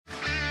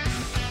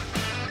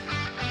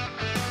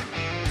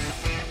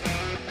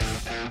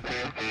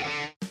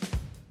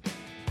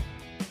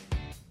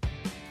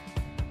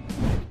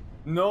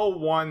no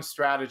one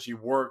strategy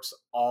works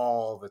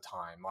all the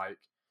time. Like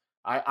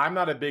I'm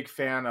not a big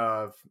fan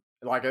of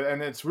like,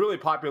 and it's really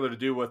popular to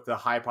do with the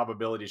high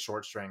probability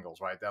short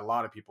strangles, right? That a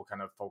lot of people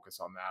kind of focus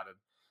on that. And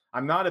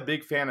I'm not a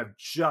big fan of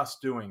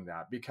just doing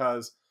that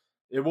because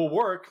it will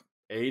work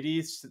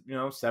 80,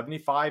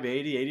 75,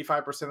 80,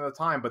 85% of the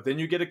time. But then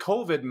you get a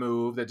COVID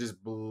move that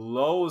just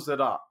blows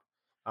it up.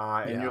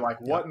 And you're Yeah.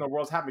 like, what in the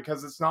world's happening?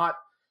 Because it's not,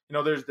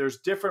 there's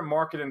different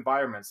market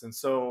environments. And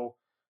so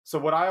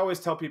what I always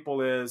tell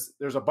people is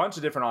there's a bunch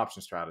of different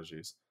option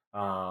strategies.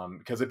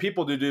 Because the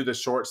people who do the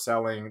short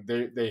selling,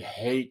 they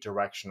hate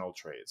directional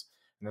trades.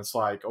 And it's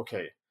like,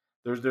 okay,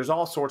 there's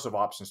all sorts of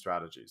option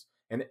strategies.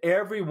 And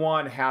every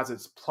one has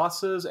its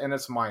pluses and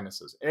its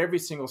minuses. Every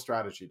single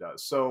strategy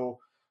does. So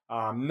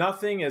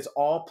nothing is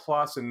all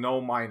plus and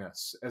no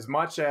minus. As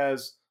much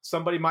as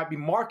somebody might be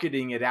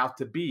marketing it out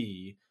to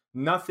be,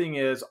 nothing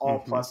is all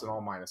plus and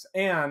all minus.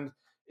 And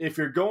if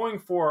you're going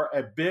for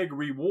a big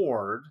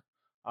reward,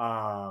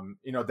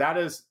 that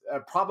is a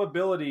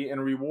probability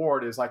and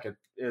reward is like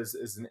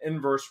is an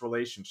inverse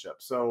relationship.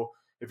 So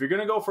if you're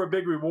going to go for a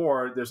big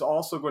reward, there's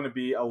also going to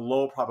be a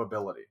low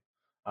probability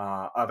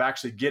of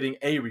actually getting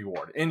a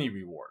reward, any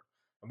reward,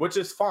 which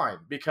is fine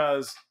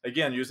because,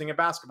 again, using a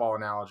basketball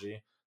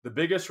analogy, the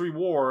biggest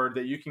reward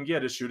that you can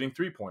get is shooting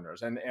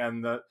 3-pointers.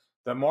 And the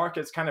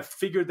market's kind of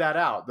figured that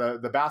out.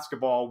 The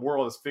basketball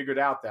world has figured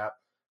out that,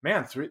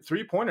 man,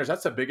 3-pointers,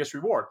 that's the biggest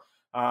reward.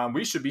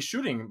 We should be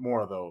shooting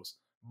more of those.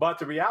 But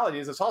the reality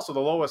is it's also the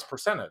lowest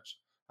percentage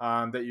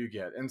that you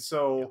get. And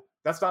so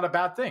that's not a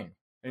bad thing.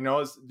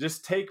 It's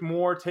just take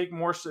more.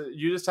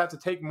 You just have to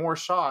take more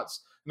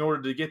shots in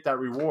order to get that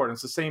reward. And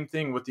it's the same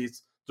thing with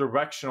these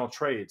directional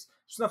trades.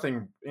 There's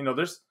nothing,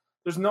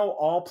 there's no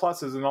all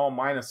pluses and all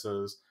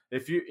minuses.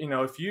 If you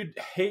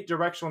hate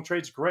directional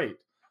trades, great.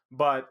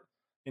 But,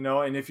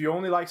 and if you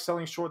only like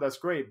selling short, that's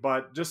great.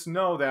 But just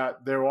know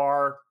that there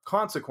are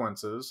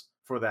consequences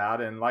for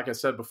that. And like I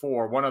said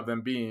before, one of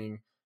them being,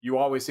 you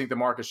always think the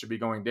market should be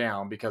going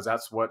down because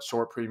that's what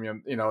short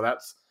premium,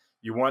 that's,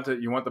 you want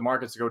the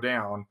markets to go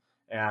down.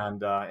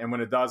 And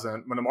when it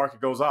doesn't, when the market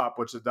goes up,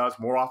 which it does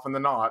more often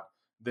than not,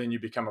 then you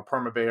become a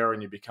perma bear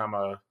and you become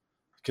a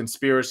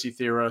conspiracy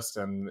theorist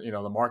and,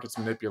 the market's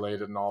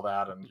manipulated and all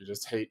that. And you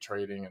just hate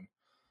trading. And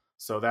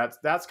so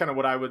that's kind of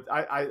what a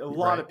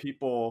lot of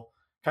people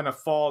kind of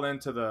fall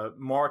into the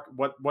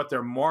what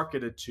they're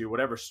marketed to,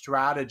 whatever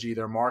strategy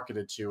they're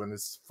marketed to, and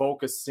this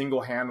focus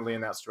single-handedly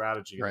in that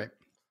strategy. Right.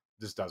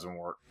 Just doesn't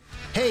work.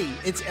 Hey,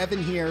 it's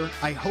Evan here.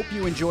 I hope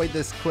you enjoyed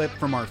this clip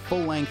from our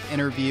full-length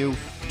interview.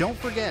 Don't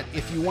forget,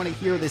 if you want to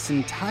hear this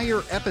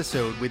entire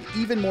episode with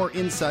even more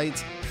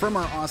insights from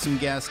our awesome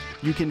guest,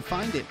 you can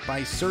find it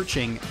by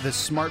searching the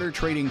Smarter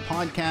Trading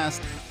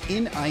Podcast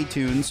in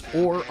iTunes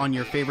or on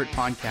your favorite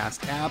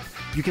podcast app.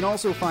 You can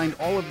also find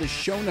all of the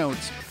show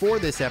notes for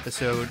this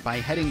episode by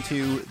heading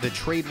to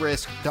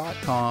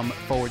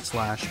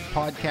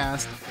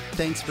thetraderisk.com/podcast.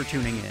 Thanks for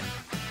tuning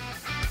in.